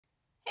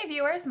Hey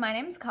viewers, my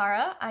name's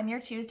Cara. I'm your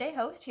Tuesday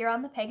host here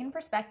on the Pagan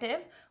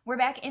Perspective. We're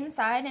back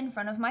inside in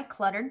front of my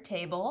cluttered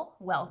table.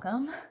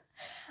 Welcome.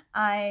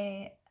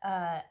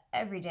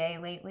 Every day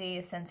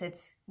lately, since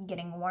it's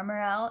getting warmer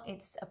out,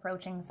 it's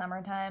approaching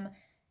summertime,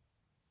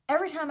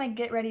 every time I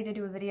get ready to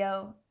do a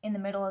video in the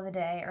middle of the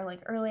day or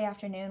like early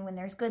afternoon when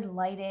there's good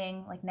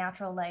lighting, like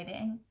natural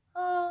lighting,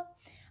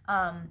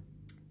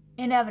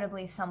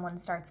 inevitably someone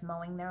starts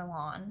mowing their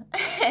lawn.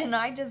 And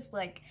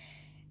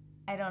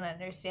I don't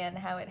understand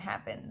how it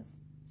happens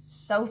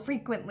so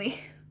frequently.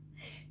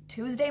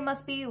 Tuesday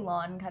must be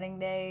lawn cutting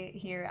day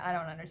here. I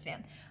don't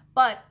understand.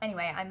 But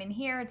anyway, I'm in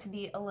here to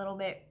be a little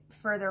bit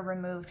further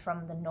removed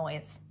from the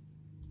noise.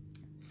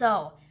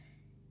 So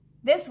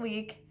this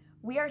week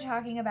we are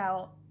talking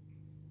about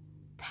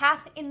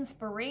path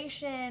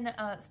inspiration,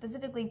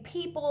 specifically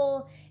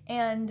people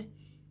and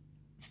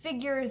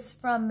figures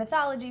from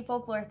mythology,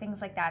 folklore,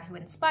 things like that who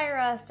inspire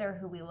us or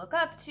who we look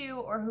up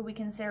to or who we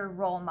consider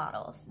role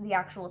models. The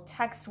actual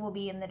text will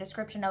be in the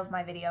description of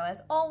my video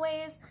as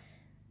always.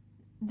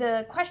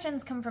 The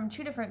questions come from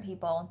two different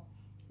people.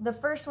 The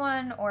first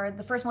one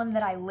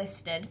that I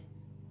listed,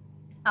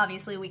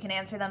 obviously we can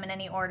answer them in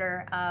any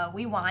order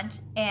we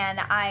want,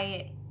 and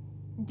I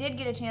did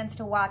get a chance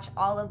to watch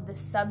all of the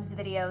subs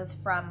videos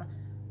from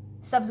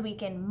Subs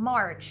Week in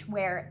March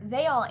where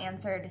they all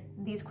answered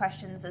these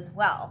questions as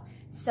well.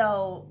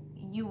 So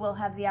you will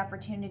have the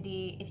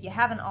opportunity, if you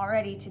haven't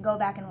already, to go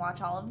back and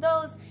watch all of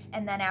those,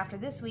 and then after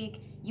this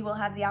week you will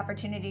have the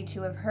opportunity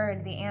to have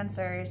heard the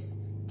answers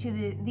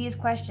to these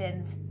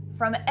questions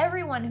from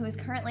everyone who is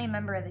currently a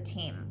member of the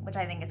team, which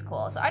I think is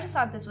cool. So I just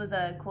thought this was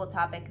a cool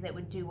topic that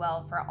would do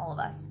well for all of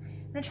us.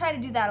 I'm going to try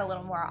to do that a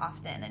little more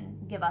often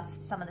and give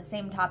us some of the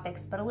same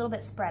topics but a little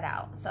bit spread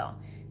out. So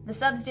the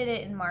subs did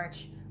it in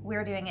March.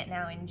 We're doing it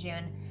now in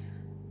June.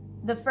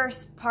 The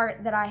first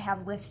part that I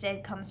have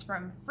listed comes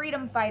from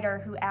Freedom Fighter,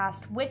 who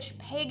asked, which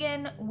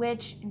pagan,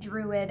 which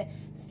druid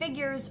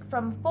figures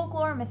from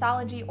folklore,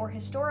 mythology, or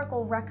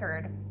historical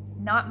record,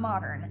 not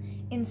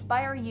modern,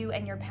 inspire you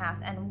and your path,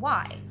 and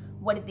why?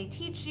 What did they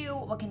teach you?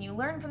 What can you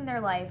learn from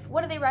their life?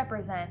 What do they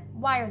represent?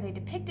 Why are they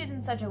depicted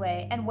in such a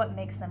way? And what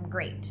makes them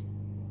great?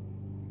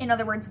 In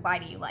other words, why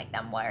do you like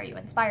them? Why are you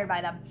inspired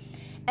by them?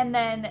 And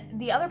then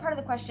the other part of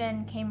the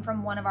question came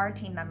from one of our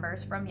team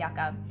members, from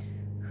Yucca,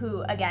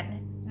 who,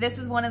 again, this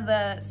is one of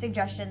the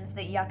suggestions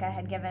that Yucca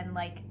had given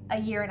like a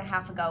year and a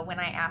half ago when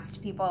I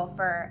asked people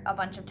for a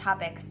bunch of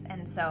topics,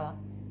 and so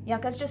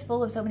Yucca's just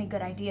full of so many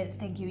good ideas.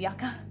 Thank you,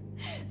 Yucca.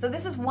 So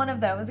this is one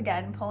of those,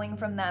 again, pulling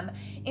from them.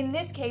 In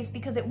this case,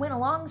 because it went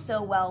along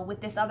so well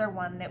with this other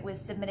one that was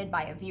submitted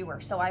by a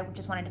viewer, so I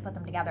just wanted to put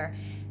them together.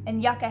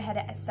 And Yucca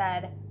had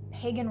said,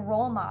 pagan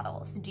role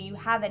models, do you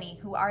have any?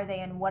 Who are they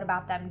and what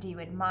about them do you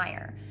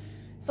admire?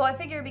 So I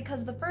figure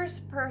because the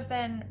first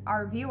person,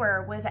 our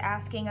viewer, was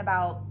asking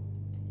about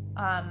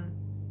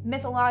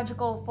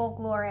mythological,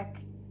 folkloric,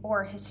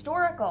 or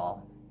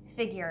historical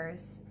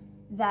figures,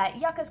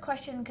 that Yucca's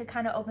question could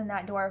kind of open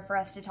that door for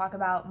us to talk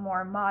about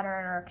more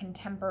modern or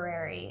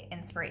contemporary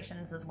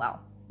inspirations as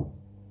well.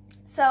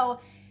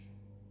 So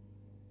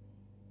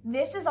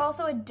this is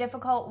also a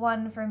difficult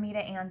one for me to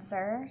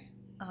answer.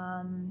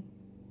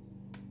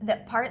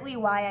 That partly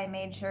why I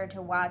made sure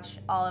to watch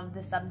all of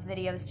the subs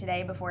videos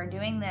today before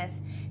doing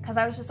this, because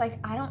I was just like,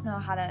 I don't know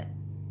how to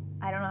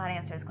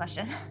answer this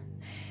question.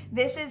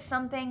 This is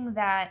something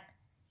that,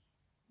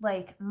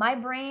 like, my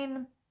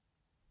brain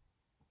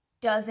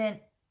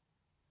doesn't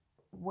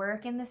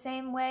work in the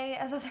same way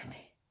as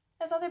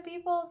other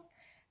people's.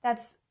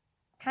 That's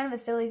kind of a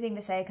silly thing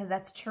to say because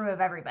that's true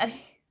of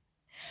everybody.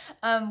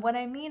 What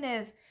I mean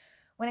is,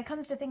 when it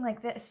comes to things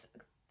like this,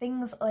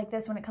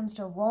 when it comes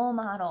to role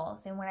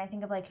models, and when I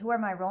think of like, who are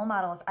my role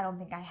models, I don't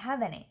think I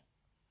have any.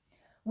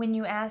 When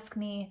you ask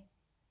me,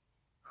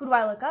 who do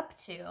I look up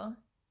to,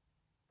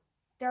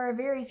 there are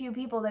very few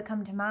people that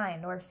come to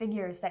mind or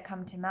figures that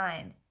come to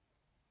mind.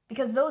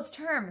 Because those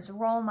terms,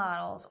 role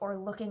models or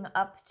looking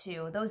up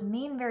to, those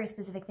mean very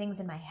specific things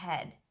in my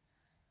head.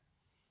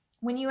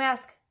 When you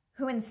ask,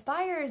 who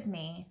inspires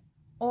me,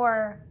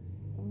 or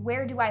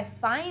where do I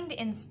find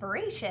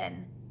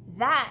inspiration,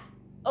 that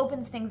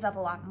opens things up a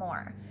lot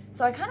more.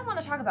 So I kind of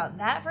want to talk about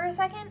that for a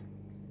second,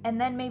 and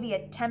then maybe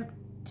attempt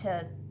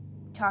to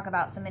talk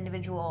about some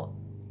individual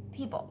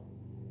people.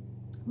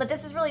 But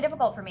this is really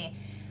difficult for me.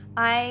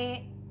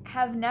 I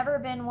have never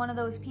been one of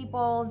those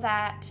people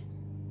that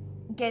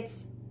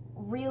gets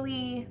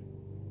really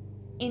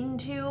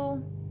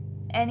into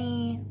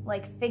any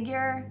like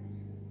figure.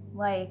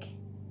 Like,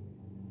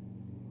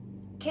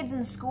 kids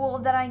in school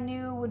that I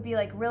knew would be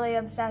like really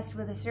obsessed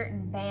with a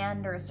certain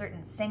band or a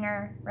certain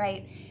singer,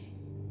 right?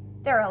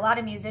 There are a lot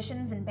of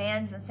musicians and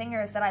bands and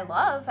singers that I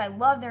love. I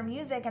love their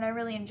music and I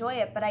really enjoy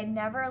it, but I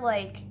never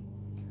like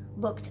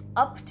looked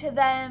up to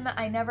them.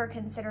 I never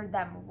considered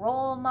them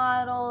role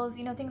models,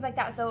 you know, things like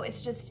that. So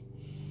it's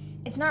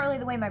not really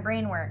the way my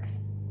brain works.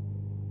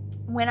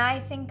 When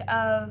I think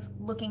of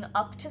looking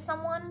up to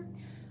someone,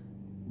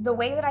 the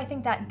way that I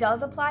think that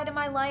does apply to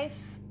my life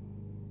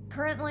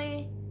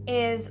currently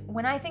is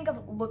when I think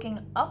of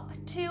looking up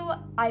to,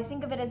 I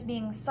think of it as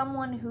being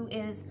someone who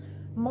is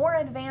more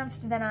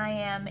advanced than I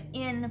am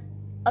in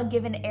a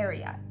given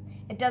area.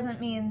 It doesn't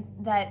mean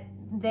that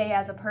they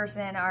as a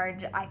person are,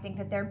 I think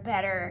that they're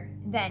better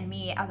than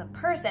me as a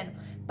person,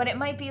 but it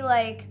might be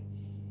like,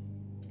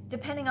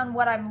 depending on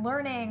what I'm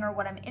learning or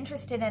what I'm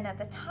interested in at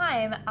the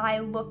time, I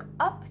look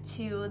up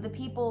to the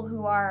people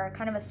who are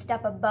kind of a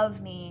step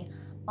above me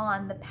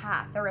on the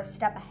path, or a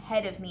step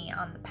ahead of me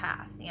on the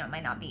path. You know, it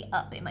might not be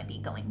up, it might be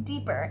going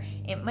deeper,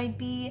 it might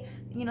be,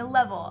 you know,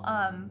 level,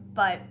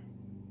 but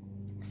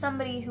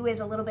somebody who is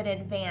a little bit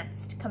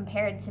advanced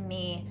compared to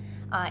me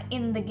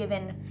in the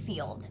given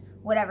field,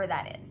 whatever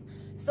that is.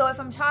 So if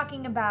I'm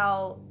talking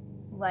about,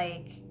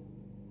 like,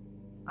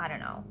 I don't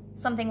know,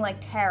 something like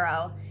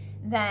tarot,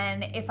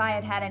 then if I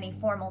had had any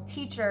formal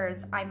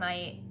teachers, I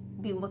might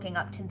be looking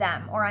up to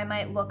them, or I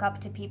might look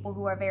up to people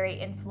who are very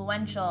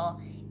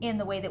influential in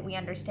the way that we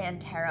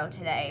understand tarot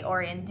today,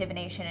 or in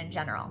divination in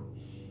general.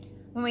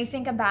 When we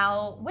think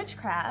about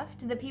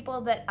witchcraft, the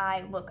people that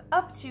I look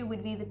up to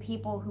would be the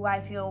people who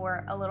I feel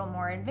were a little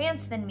more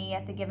advanced than me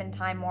at the given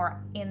time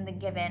or in the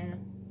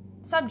given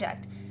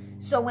subject.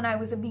 So when I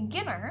was a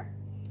beginner,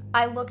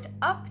 I looked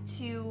up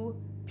to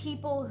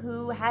people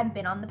who had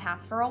been on the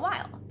path for a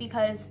while,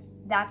 because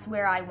that's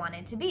where I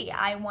wanted to be.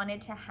 I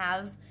wanted to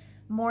have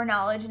more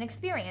knowledge and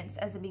experience.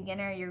 As a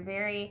beginner, you're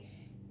very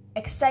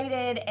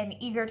excited and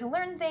eager to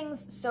learn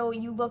things, so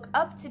you look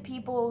up to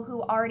people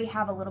who already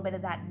have a little bit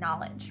of that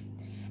knowledge.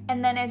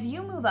 And then as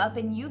you move up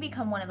and you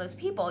become one of those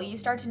people, you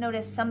start to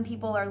notice some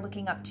people are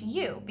looking up to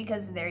you,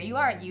 because there you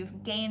are,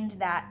 you've gained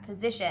that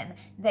position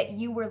that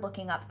you were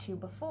looking up to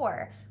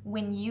before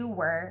when you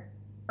were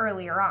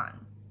earlier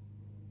on.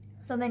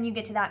 So then you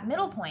get to that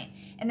middle point,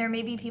 and there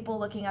may be people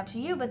looking up to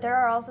you, but there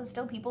are also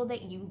still people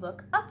that you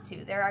look up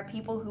to. There are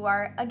people who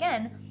are,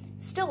 again,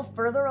 still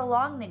further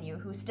along than you,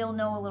 who still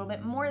know a little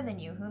bit more than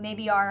you, who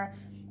maybe are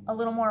a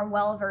little more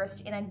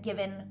well-versed in a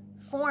given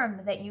form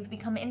that you've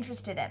become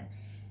interested in.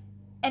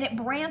 And it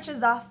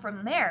branches off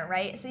from there,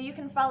 right? So you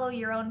can follow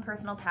your own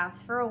personal path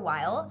for a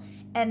while,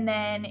 and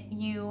then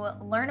you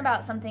learn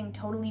about something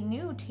totally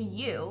new to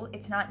you.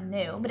 It's not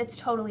new, but it's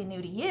totally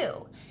new to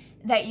you,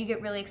 that you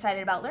get really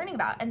excited about learning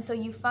about. And so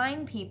you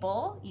find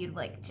people, you'd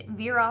like to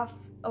veer off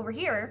over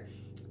here,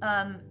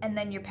 and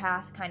then your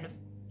path kind of,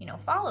 you know,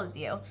 follows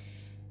you.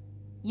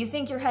 You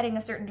think you're heading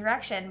a certain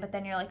direction, but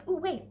then you're like, ooh,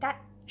 wait,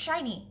 that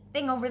shiny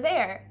thing over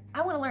there,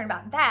 I want to learn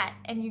about that.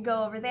 And you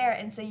go over there,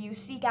 and so you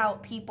seek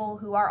out people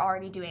who are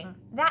already doing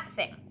that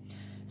thing.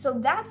 So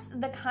that's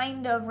the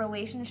kind of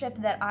relationship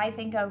that I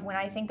think of when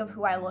I think of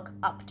who I look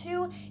up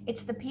to.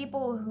 It's the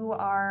people who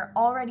are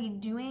already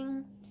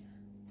doing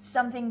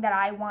something that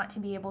I want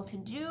to be able to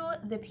do,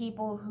 the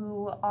people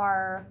who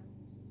are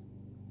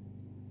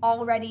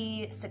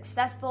already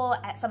successful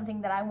at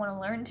something that I want to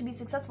learn to be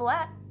successful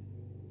at,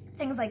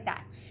 things like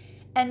that.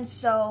 And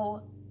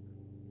so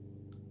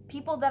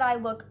people that I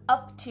look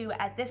up to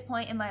at this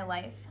point in my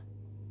life,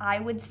 I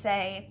would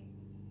say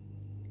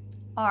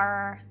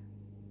are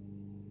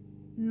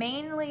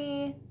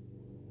mainly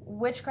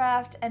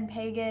witchcraft and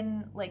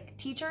pagan, like,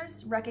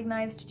 teachers,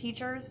 recognized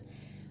teachers,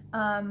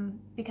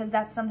 because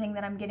that's something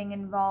that I'm getting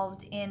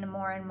involved in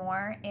more and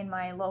more in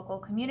my local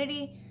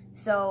community.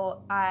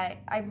 So I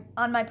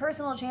on my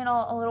personal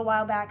channel a little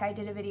while back, I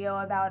did a video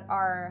about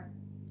our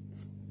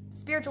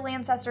spiritual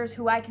ancestors,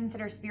 who I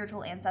consider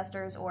spiritual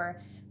ancestors or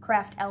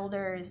craft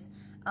elders,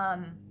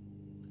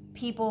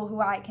 people who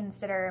I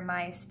consider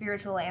my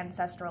spiritual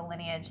ancestral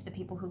lineage, the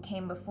people who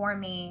came before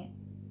me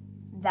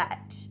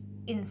that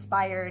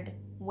inspired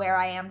where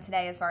I am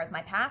today as far as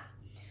my path.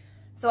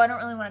 So I don't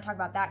really want to talk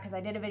about that, because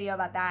I did a video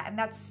about that, and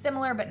that's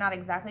similar but not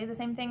exactly the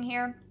same thing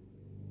here.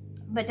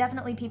 But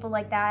definitely people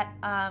like that.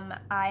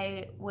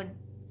 I would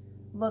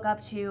look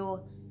up to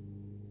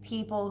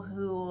people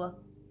who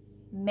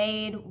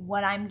made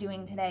what I'm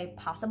doing today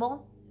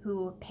possible,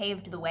 who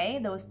paved the way,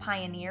 those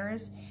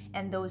pioneers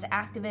and those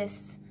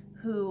activists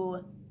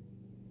who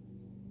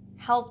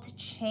helped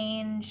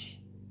change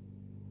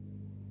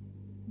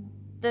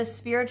the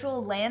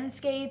spiritual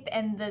landscape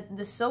and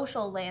the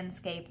social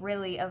landscape,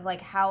 really, of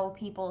like how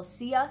people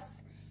see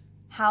us,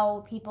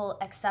 how people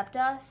accept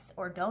us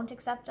or don't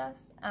accept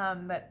us,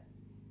 but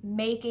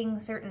making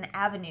certain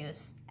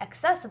avenues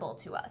accessible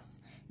to us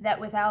that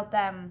without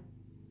them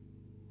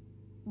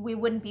we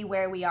wouldn't be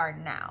where we are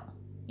now.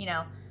 You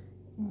know,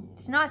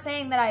 it's not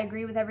saying that I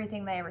agree with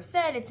everything they ever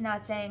said. It's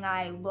not saying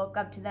I look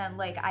up to them,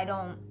 like I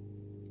don't,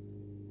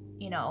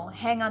 you know,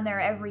 hang on their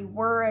every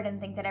word and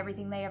think that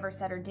everything they ever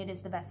said or did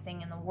is the best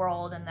thing in the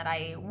world and that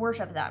I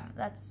worship them.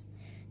 That's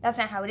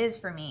not how it is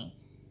for me.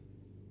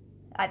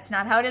 That's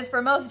not how it is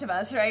for most of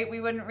us, right?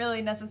 We wouldn't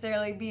really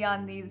necessarily be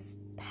on these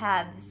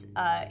paths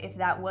if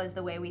that was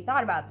the way we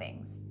thought about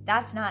things.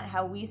 That's not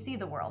how we see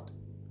the world.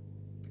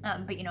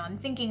 But, you know, I'm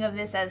thinking of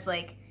this as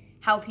like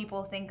how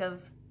people think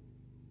of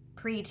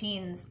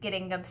preteens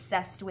getting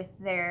obsessed with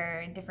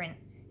their different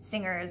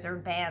singers or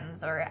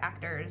bands or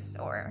actors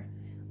or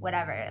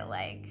whatever,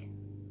 like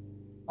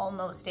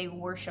almost a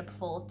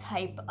worshipful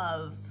type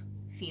of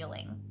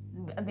feeling,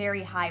 a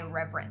very high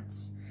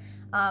reverence.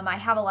 I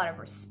have a lot of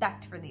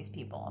respect for these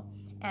people,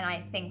 and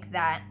I think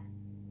that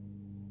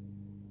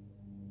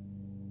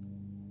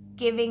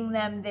giving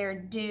them their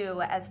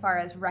due as far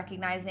as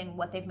recognizing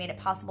what they've made it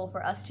possible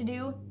for us to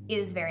do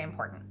is very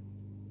important.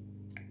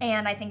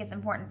 And I think it's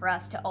important for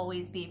us to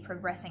always be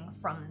progressing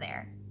from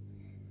there.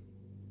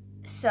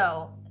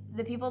 So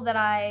the people that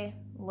I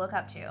look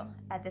up to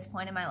at this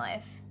point in my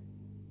life,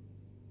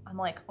 I'm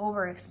like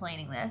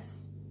over-explaining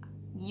this.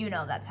 You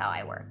know that's how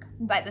I work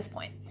by this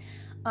point.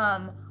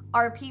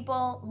 Are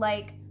people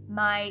like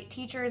my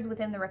teachers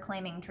within the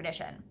reclaiming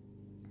tradition.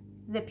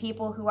 The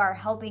people who are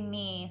helping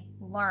me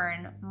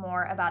learn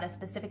more about a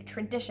specific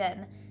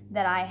tradition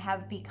that I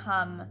have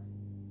become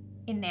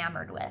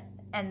enamored with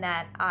and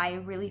that I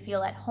really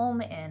feel at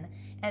home in.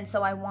 And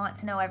so I want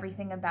to know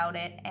everything about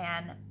it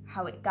and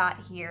how it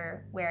got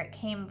here, where it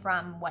came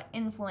from, what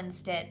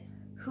influenced it,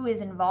 who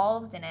is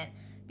involved in it.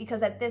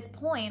 Because at this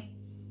point,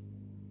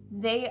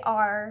 they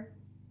are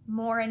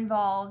more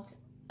involved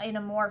in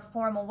a more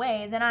formal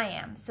way than I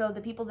am. So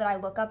the people that I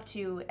look up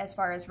to as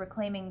far as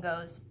reclaiming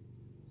goes,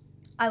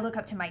 I look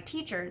up to my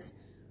teachers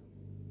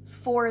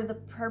for the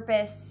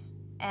purpose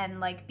and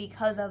like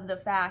because of the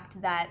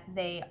fact that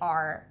they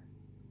are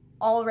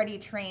already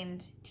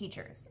trained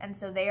teachers. And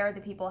so they are the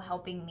people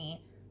helping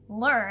me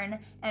learn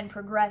and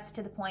progress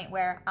to the point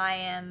where I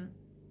am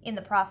in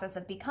the process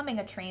of becoming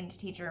a trained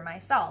teacher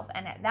myself.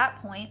 And at that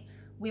point,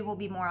 we will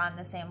be more on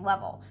the same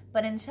level.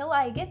 But until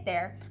I get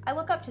there, I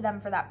look up to them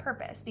for that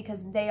purpose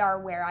because they are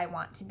where I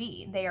want to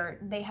be.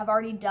 They have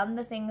already done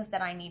the things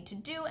that I need to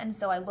do, and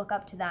so I look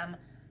up to them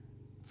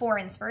for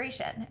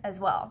inspiration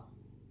as well.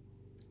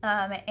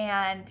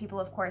 And people,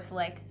 of course,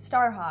 like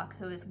Starhawk,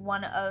 who is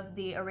one of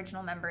the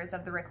original members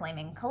of the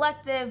Reclaiming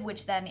Collective,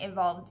 which then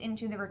evolved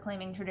into the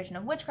Reclaiming Tradition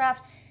of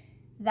Witchcraft.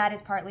 That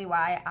is partly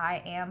why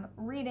I am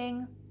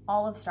reading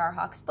all of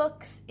Starhawk's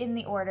books in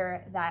the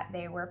order that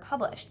they were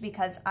published,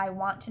 because I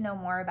want to know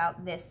more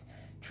about this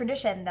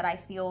tradition that I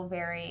feel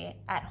very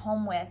at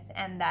home with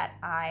and that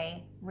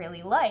I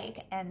really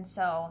like. And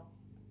so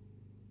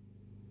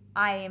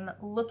I'm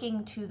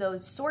looking to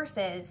those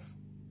sources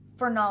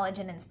for knowledge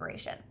and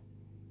inspiration.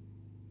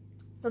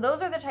 So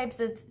those are the types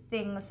of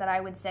things that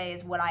I would say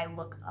is what I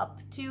look up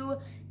to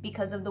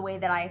because of the way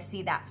that I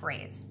see that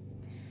phrase.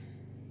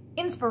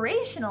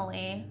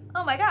 Inspirationally,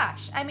 oh my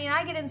gosh, I mean,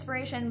 I get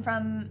inspiration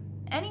from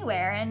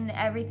anywhere and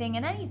everything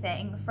and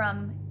anything,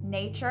 from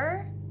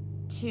nature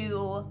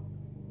to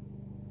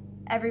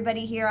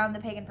everybody here on the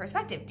Pagan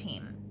Perspective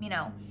team, you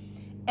know.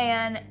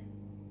 And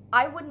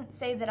I wouldn't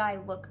say that I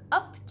look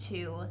up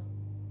to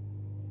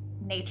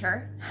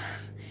nature.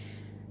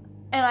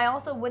 And I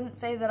also wouldn't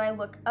say that I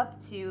look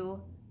up to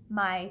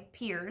my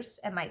peers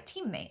and my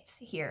teammates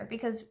here,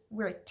 because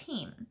we're a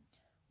team.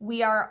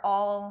 We are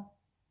all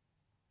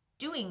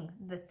doing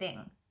the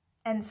thing.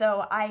 And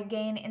so I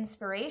gain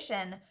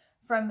inspiration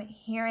from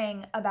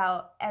hearing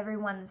about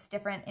everyone's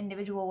different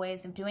individual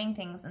ways of doing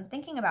things and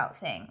thinking about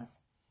things.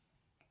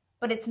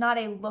 But it's not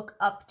a look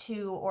up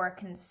to or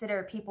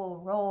consider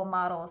people role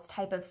models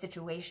type of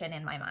situation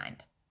in my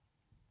mind.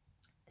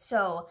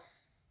 So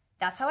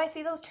that's how I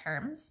see those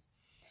terms.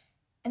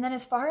 And then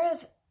as far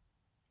as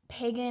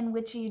pagan,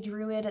 witchy,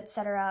 druid,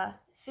 etc.,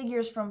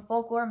 figures from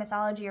folklore,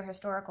 mythology, or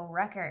historical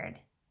record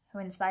who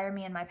inspire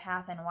me in my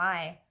path and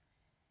why,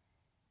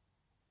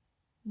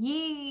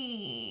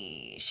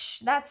 yeesh,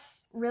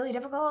 that's really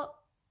difficult,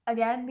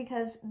 again,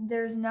 because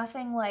there's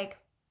nothing like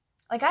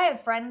I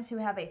have friends who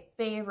have a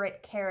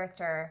favorite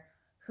character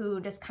who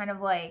just kind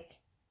of like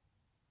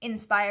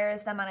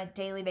inspires them on a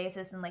daily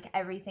basis, and like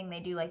everything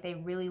they do, like they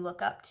really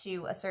look up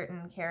to a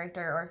certain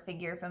character or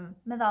figure from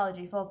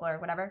mythology, folklore,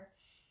 whatever.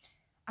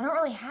 I don't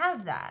really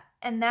have that.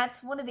 And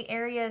that's one of the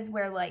areas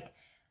where like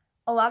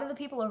a lot of the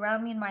people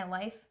around me in my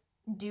life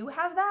do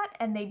have that,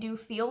 and they do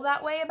feel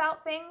that way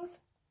about things.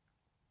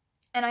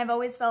 And I've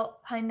always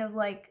felt kind of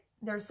like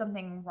there's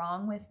something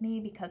wrong with me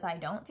because I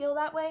don't feel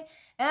that way.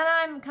 And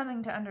I'm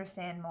coming to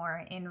understand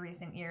more in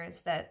recent years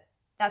that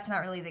that's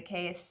not really the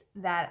case,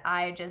 that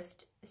I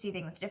just see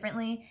things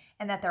differently,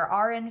 and that there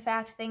are in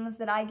fact things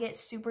that I get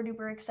super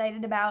duper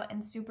excited about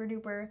and super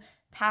duper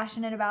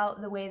passionate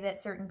about the way that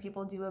certain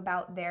people do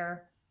about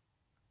their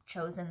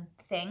chosen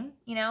thing,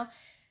 you know?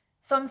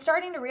 So I'm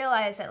starting to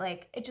realize that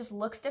like it just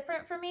looks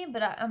different for me,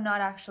 but I'm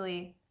not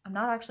actually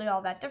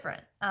all that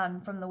different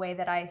from the way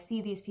that I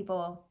see these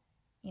people,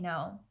 you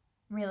know,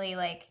 really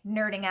like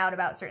nerding out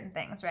about certain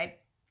things, right?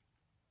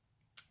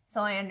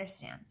 So I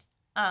understand.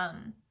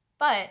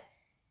 But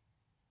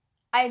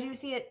I do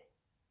see it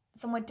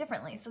somewhat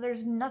differently. So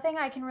there's nothing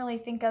I can really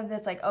think of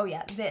that's like, oh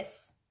yeah,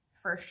 this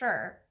for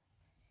sure.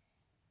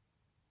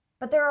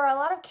 But there are a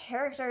lot of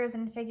characters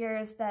and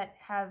figures that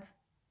have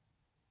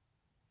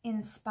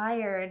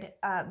inspired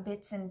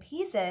bits and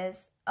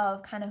pieces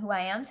of kind of who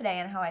I am today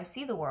and how I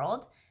see the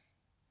world.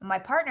 My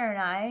partner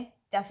and I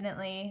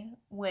definitely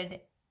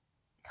would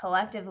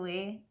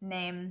collectively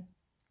name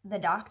the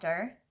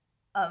Doctor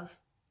of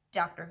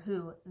Doctor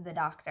Who the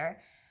Doctor.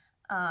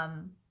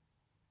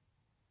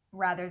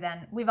 rather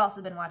than, we've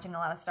also been watching a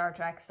lot of Star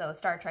Trek, so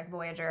Star Trek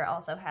Voyager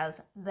also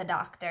has the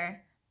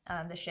Doctor,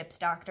 the ship's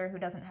doctor, who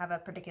doesn't have a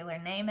particular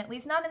name, at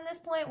least not in this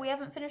point. We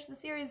haven't finished the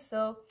series,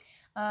 so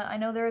I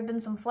know there have been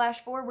some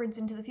flash forwards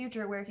into the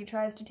future where he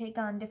tries to take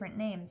on different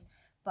names,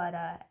 but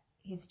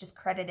he's just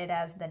credited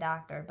as the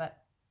Doctor,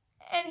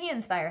 and he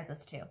inspires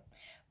us too.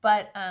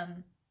 But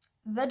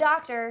the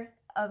Doctor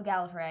of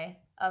Gallifrey,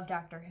 of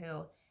Doctor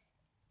Who,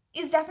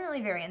 is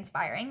definitely very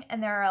inspiring,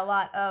 and there are a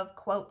lot of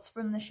quotes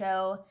from the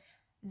show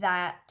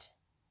that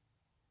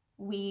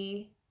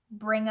we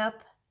bring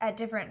up at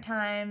different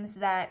times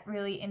that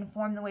really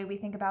inform the way we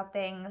think about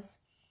things.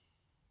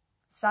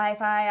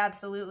 Sci-fi,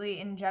 absolutely,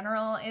 in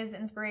general, is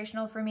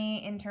inspirational for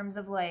me in terms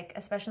of, like,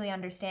 especially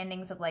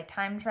understandings of, like,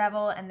 time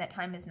travel and that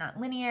time is not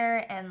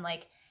linear, and,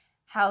 like,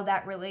 how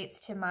that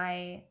relates to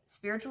my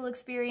spiritual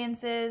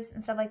experiences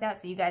and stuff like that.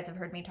 So you guys have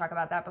heard me talk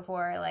about that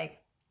before, like,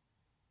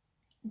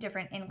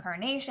 different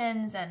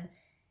incarnations and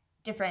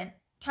different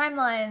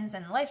timelines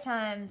and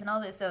lifetimes and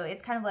all this. So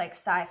it's kind of like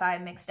sci-fi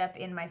mixed up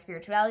in my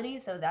spirituality,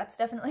 so that's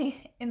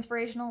definitely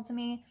inspirational to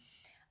me.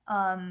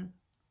 As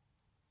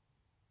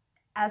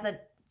a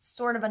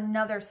sort of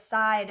another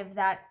side of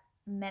that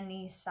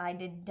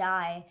many-sided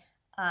die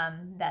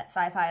that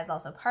sci-fi is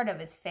also part of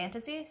is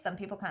fantasy. Some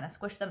people kind of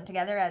squish them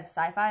together as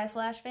sci-fi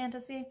 /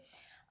 fantasy.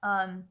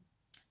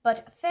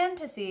 But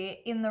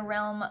fantasy in the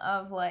realm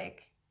of,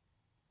 like,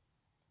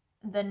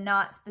 the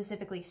not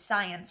specifically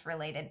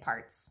science-related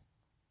parts.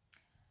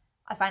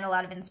 I find a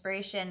lot of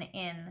inspiration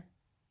in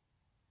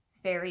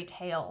fairy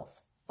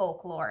tales,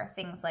 folklore,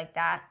 things like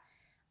that.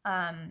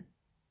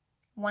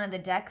 One of the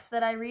decks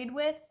that I read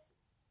with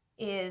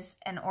is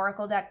an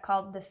oracle deck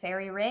called the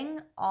Fairy Ring.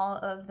 All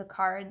of the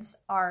cards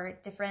are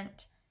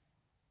different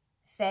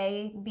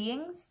fae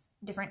beings,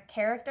 different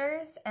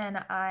characters, and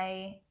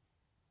it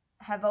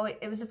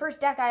was the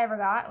first deck I ever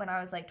got when I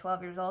was like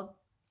 12 years old,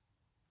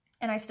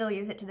 and I still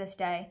use it to this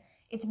day.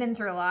 It's been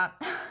through a lot.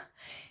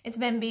 It's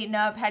been beaten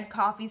up, had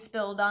coffee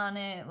spilled on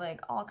it,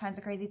 like all kinds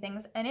of crazy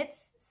things, and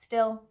it's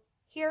still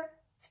here,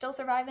 still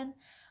surviving.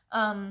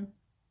 I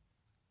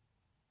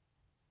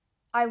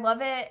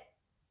love it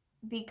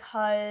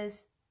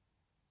because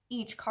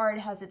each card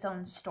has its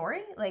own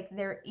story. Like,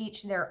 they're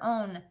each their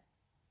own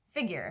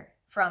figure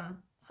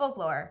from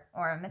folklore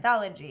or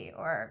mythology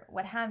or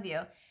what have you.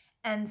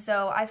 And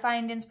so I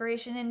find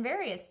inspiration in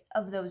various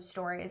of those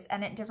stories,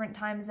 and at different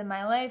times in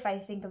my life, I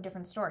think of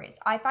different stories.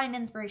 I find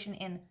inspiration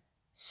in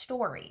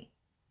story,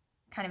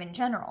 kind of in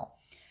general.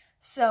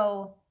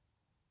 So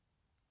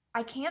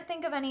I can't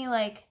think of any,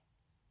 like,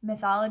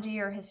 mythology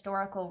or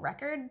historical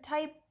record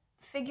type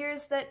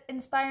figures that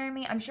inspire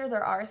me. I'm sure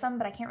there are some,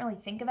 but I can't really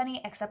think of any,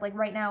 except, like,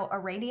 right now,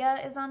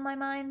 Aradia is on my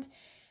mind,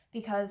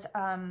 because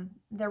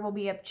there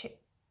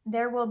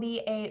will be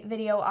a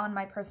video on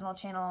my personal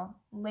channel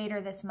later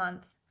this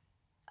month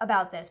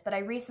about this, but I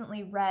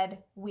recently read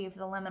Weave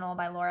the Liminal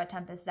by Laura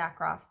Tempest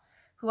Zakroff,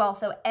 who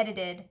also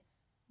edited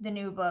the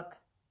new book,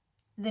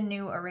 The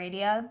New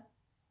Aradia,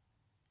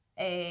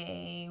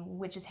 a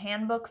witch's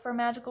handbook for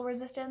magical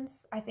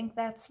resistance. I think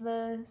that's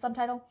the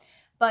subtitle.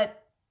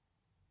 But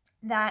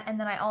that, and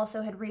then I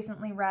also had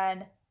recently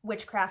read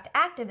Witchcraft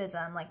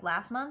Activism, like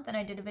last month, and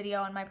I did a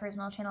video on my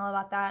personal channel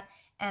about that,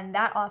 and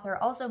that author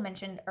also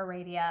mentioned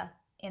Aradia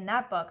in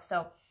that book.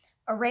 So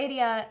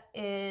Aradia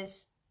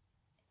is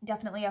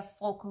definitely a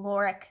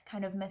folkloric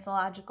kind of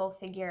mythological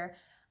figure.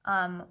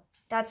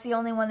 That's the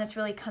only one that's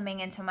really coming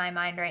into my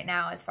mind right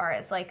now as far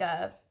as, like,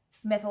 a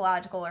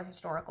mythological or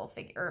historical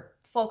figure, or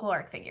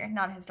folkloric figure,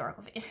 not a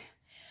historical figure.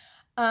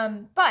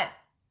 But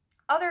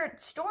other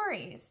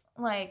stories,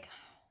 like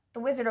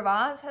The Wizard of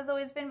Oz has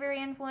always been very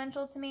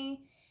influential to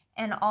me,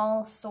 and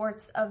all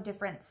sorts of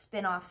different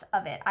spin-offs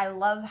of it. I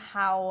love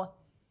how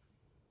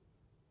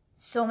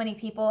so many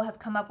people have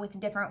come up with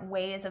different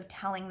ways of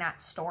telling that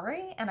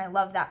story, and I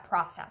love that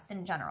process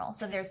in general.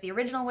 So there's the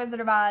original Wizard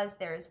of Oz,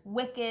 there's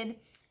Wicked,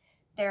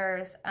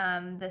 there's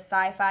the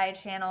Sci-Fi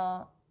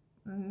Channel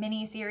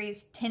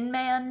mini-series Tin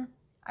Man.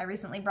 I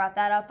recently brought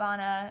that up on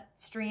a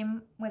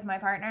stream with my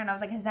partner, and I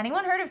was like, has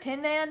anyone heard of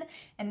Tin Man?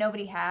 And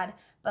nobody had.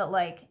 But,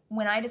 like,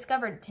 when I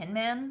discovered Tin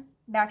Man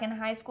back in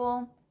high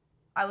school,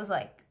 I was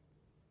like,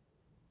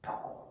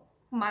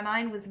 my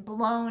mind was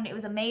blown. It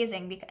was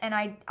amazing. And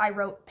I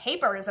wrote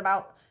papers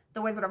about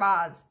The Wizard of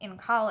Oz in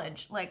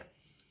college. Like,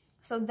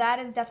 so that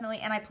is definitely,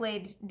 and I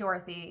played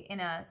Dorothy in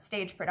a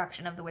stage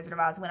production of The Wizard of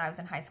Oz when I was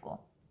in high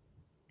school.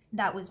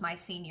 That was my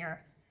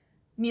senior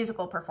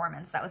musical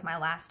performance. That was my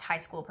last high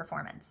school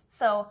performance.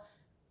 So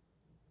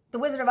The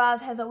Wizard of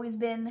Oz has always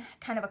been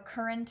kind of a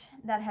current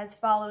that has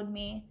followed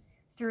me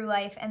through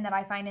life, and that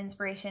I find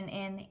inspiration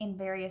in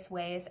various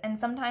ways. And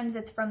sometimes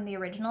it's from the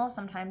original,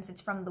 sometimes it's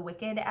from the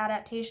Wicked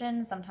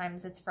adaptation,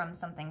 sometimes it's from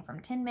something from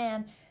Tin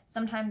Man,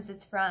 sometimes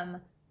it's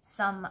from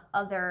some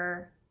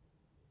other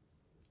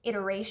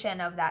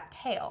iteration of that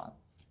tale.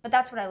 But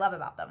that's what I love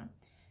about them.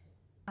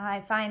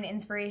 I find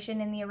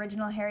inspiration in the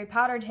original Harry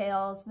Potter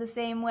tales the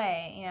same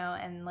way, you know,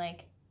 and,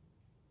 like,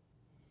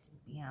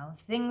 you know,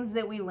 things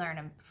that we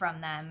learn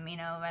from them, you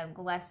know, like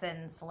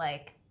lessons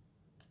like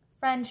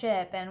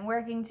friendship and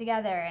working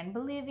together and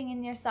believing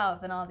in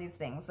yourself and all these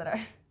things that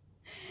are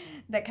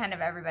that kind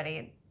of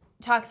everybody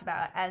talks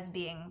about as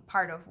being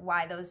part of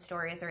why those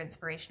stories are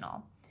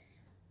inspirational.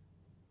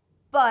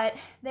 But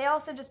they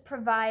also just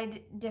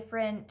provide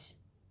different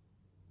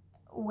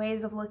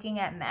ways of looking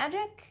at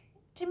magic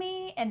to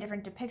me and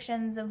different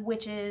depictions of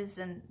witches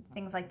and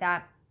things like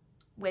that,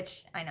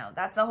 which I know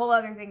that's a whole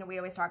other thing that we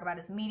always talk about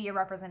is media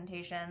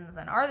representations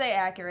and are they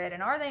accurate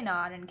and are they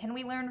not and can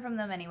we learn from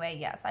them anyway?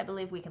 Yes, I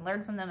believe we can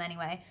learn from them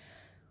anyway.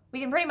 We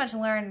can pretty much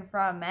learn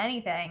from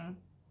anything.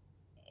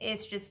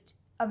 It's just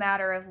a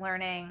matter of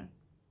learning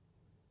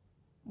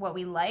what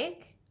we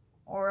like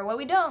or what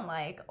we don't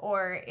like,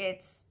 or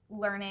it's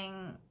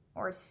learning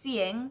or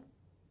seeing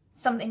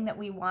something that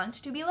we want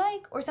to be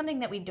like or something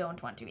that we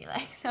don't want to be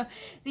like. So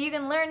you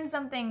can learn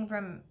something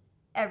from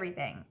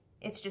everything.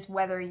 It's just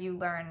whether you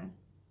learn,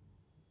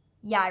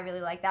 yeah, I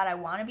really like that, I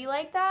want to be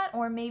like that,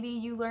 or maybe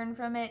you learn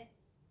from it,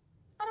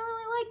 I don't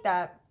really like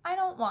that, I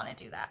don't want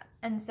to do that.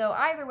 And so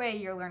either way,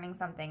 you're learning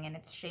something and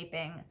it's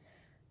shaping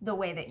the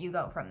way that you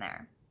go from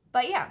there.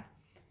 But yeah,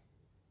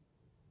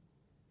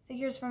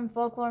 figures from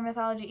folklore,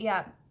 mythology,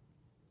 yeah.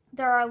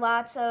 There are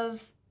lots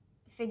of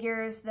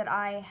figures that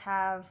I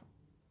have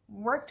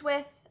worked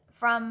with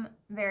from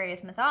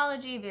various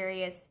mythology,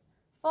 various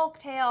folk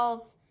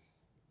tales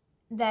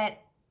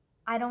that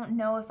I don't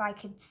know if I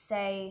could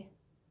say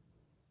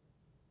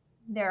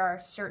there are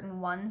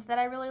certain ones that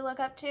I really look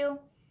up to,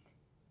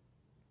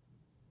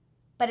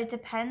 but it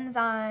depends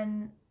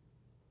on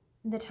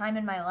the time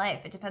in my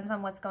life. It depends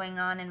on what's going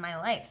on in my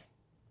life.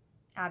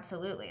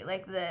 Absolutely.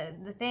 Like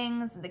the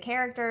things, the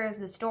characters,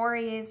 the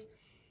stories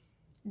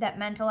that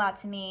meant a lot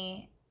to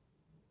me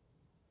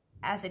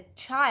as a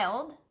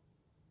child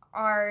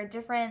are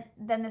different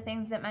than the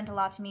things that meant a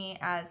lot to me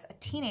as a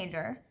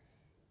teenager,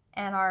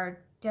 and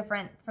are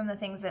different from the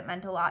things that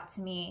meant a lot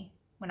to me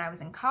when I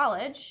was in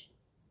college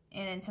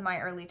and into my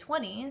early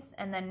 20s,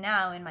 and then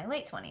now in my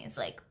late 20s.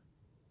 Like,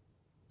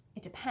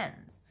 it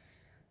depends.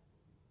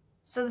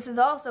 So this is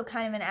also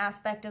kind of an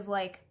aspect of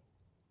like,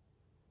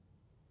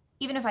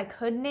 even if I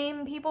could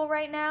name people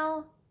right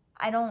now,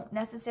 I don't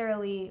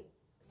necessarily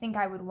think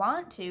I would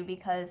want to,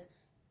 because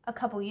a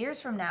couple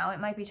years from now, it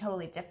might be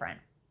totally different.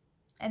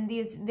 And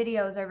these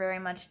videos are very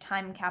much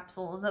time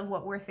capsules of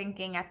what we're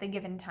thinking at the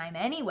given time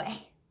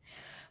anyway.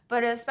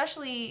 But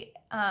especially,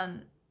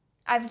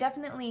 I've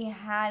definitely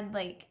had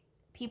like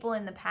people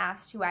in the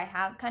past who I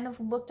have kind of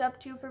looked up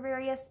to for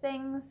various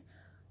things,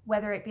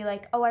 whether it be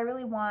like, oh, I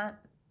really want,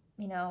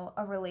 you know,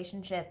 a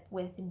relationship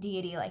with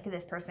deity like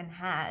this person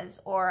has,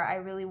 or I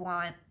really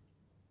want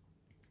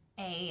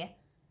a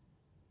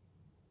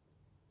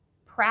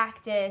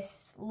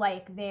practice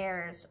like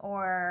theirs,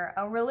 or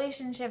a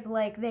relationship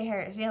like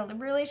theirs, you know, the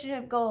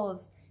relationship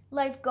goals,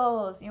 life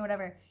goals, you know,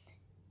 whatever.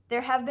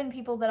 There have been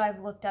people that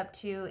I've looked up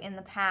to in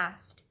the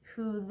past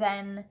who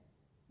then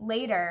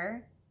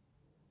later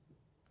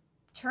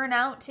turn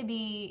out to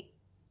be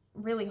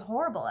really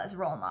horrible as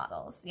role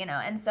models, you know,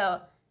 and so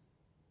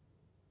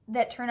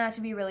that turn out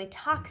to be really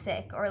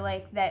toxic, or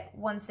like that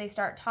once they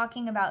start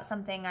talking about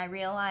something, I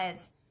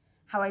realize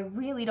how I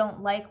really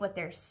don't like what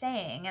they're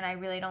saying, and I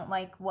really don't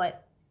like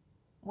what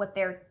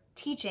they're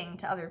teaching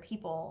to other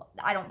people.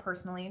 I don't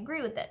personally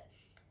agree with it.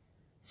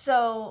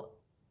 So,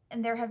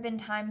 and there have been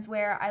times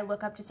where I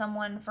look up to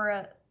someone for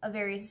a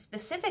very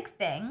specific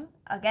thing,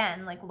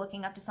 again, like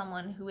looking up to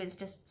someone who is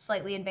just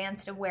slightly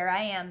advanced of where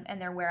I am,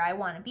 and they're where I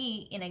want to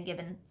be in a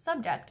given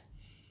subject,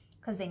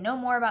 because they know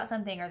more about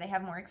something, or they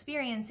have more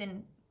experience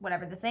in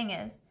whatever the thing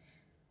is.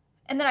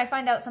 And then I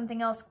find out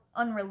something else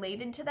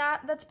unrelated to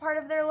that that's part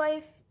of their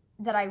life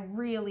that I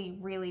really,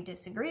 really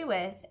disagree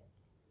with.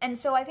 And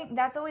so I think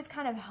that's always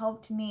kind of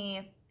helped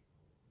me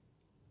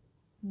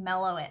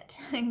mellow it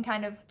and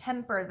kind of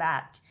temper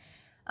that,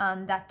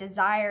 that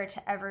desire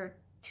to ever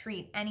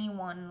treat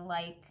anyone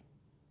like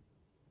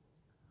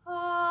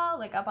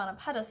up on a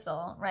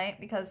pedestal, right?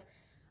 Because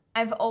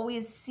I've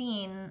always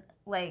seen,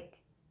 like,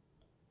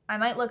 I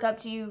might look up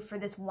to you for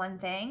this one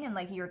thing and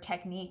like your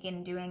technique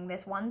in doing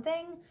this one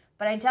thing,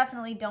 but I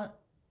definitely don't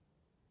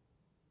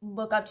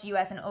look up to you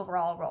as an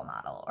overall role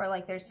model, or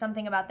like there's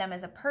something about them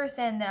as a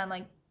person that I'm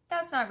like,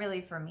 that's not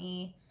really for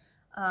me.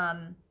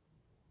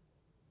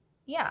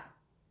 Yeah.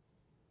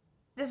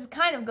 This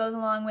kind of goes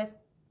along with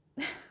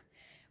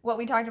what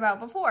we talked about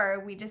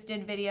before. We just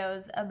did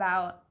videos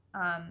about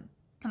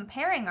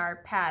comparing our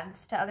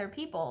paths to other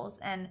people's,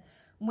 and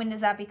when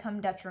does that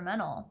become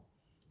detrimental?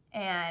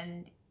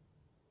 And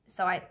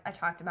so I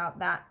talked about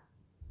that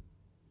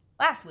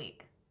last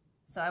week,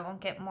 so I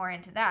won't get more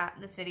into that.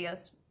 This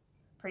video's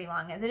pretty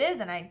long as it is,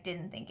 and I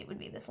didn't think it would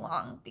be this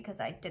long because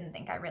I didn't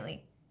think I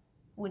really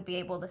would be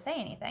able to say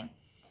anything.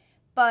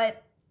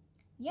 But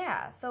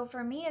yeah, so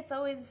for me, it's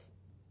always,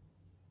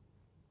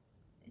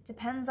 it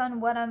depends on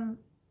what I'm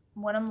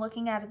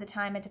looking at the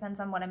time. It depends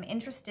on what I'm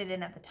interested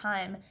in at the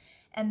time.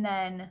 And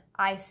then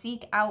I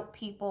seek out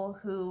people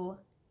who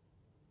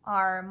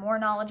are more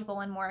knowledgeable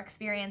and more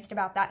experienced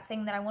about that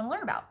thing that I want to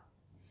learn about.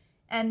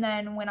 And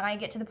then when I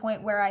get to the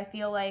point where I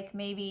feel like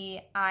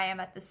maybe I am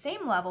at the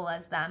same level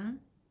as them,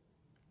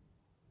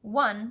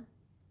 one,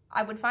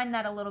 I would find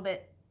that a little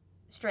bit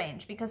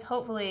strange, because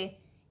hopefully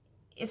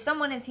if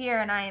someone is here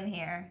and I am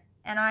here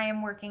and I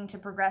am working to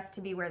progress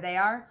to be where they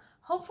are,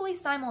 hopefully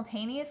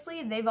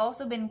simultaneously they've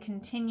also been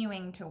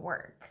continuing to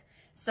work,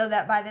 so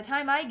that by the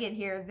time I get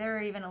here,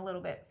 they're even a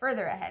little bit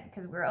further ahead,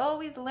 because we're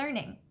always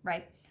learning,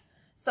 right?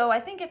 So I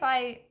think if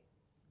I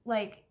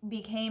like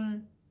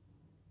became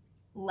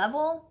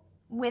level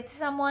with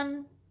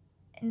someone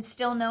and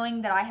still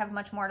knowing that I have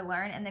much more to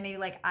learn, and then maybe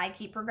like I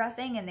keep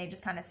progressing and they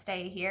just kind of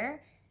stay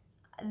here,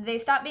 they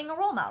stop being a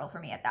role model for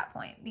me at that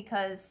point,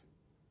 because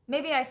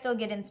maybe I still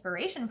get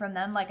inspiration from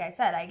them. Like I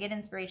said, I get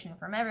inspiration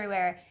from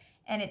everywhere,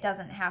 and it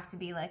doesn't have to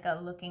be like a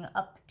looking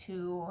up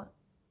to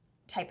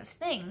type of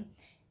thing.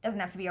 It doesn't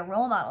have to be a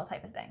role model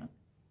type of thing.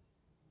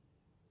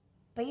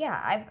 But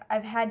yeah,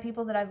 I've had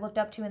people that I've looked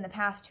up to in the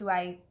past who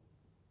I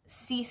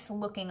cease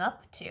looking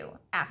up to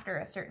after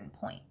a certain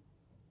point.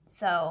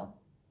 So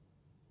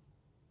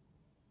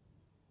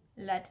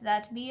let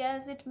that be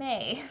as it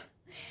may.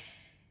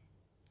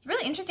 It's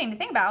really interesting to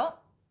think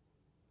about.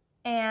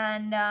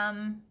 And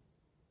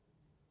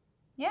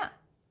yeah,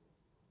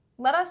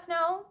 let us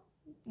know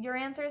your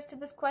answers to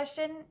this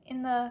question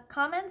in the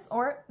comments,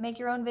 or make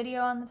your own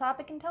video on the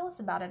topic and tell us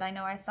about it. I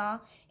know I saw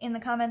in the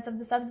comments of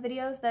the subs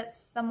videos that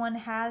someone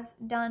has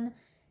done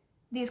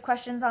these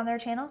questions on their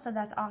channel, so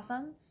that's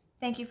awesome.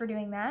 Thank you for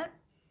doing that.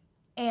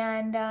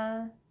 And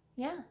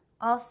yeah,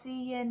 I'll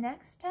see you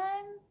next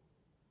time.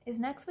 Is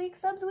next week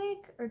subs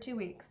week or 2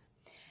 weeks?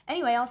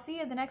 Anyway, I'll see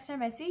you the next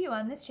time I see you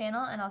on this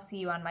channel, and I'll see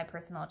you on my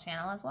personal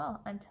channel as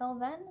well. Until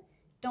then,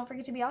 don't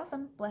forget to be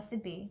awesome,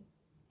 blessed be,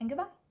 and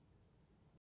goodbye.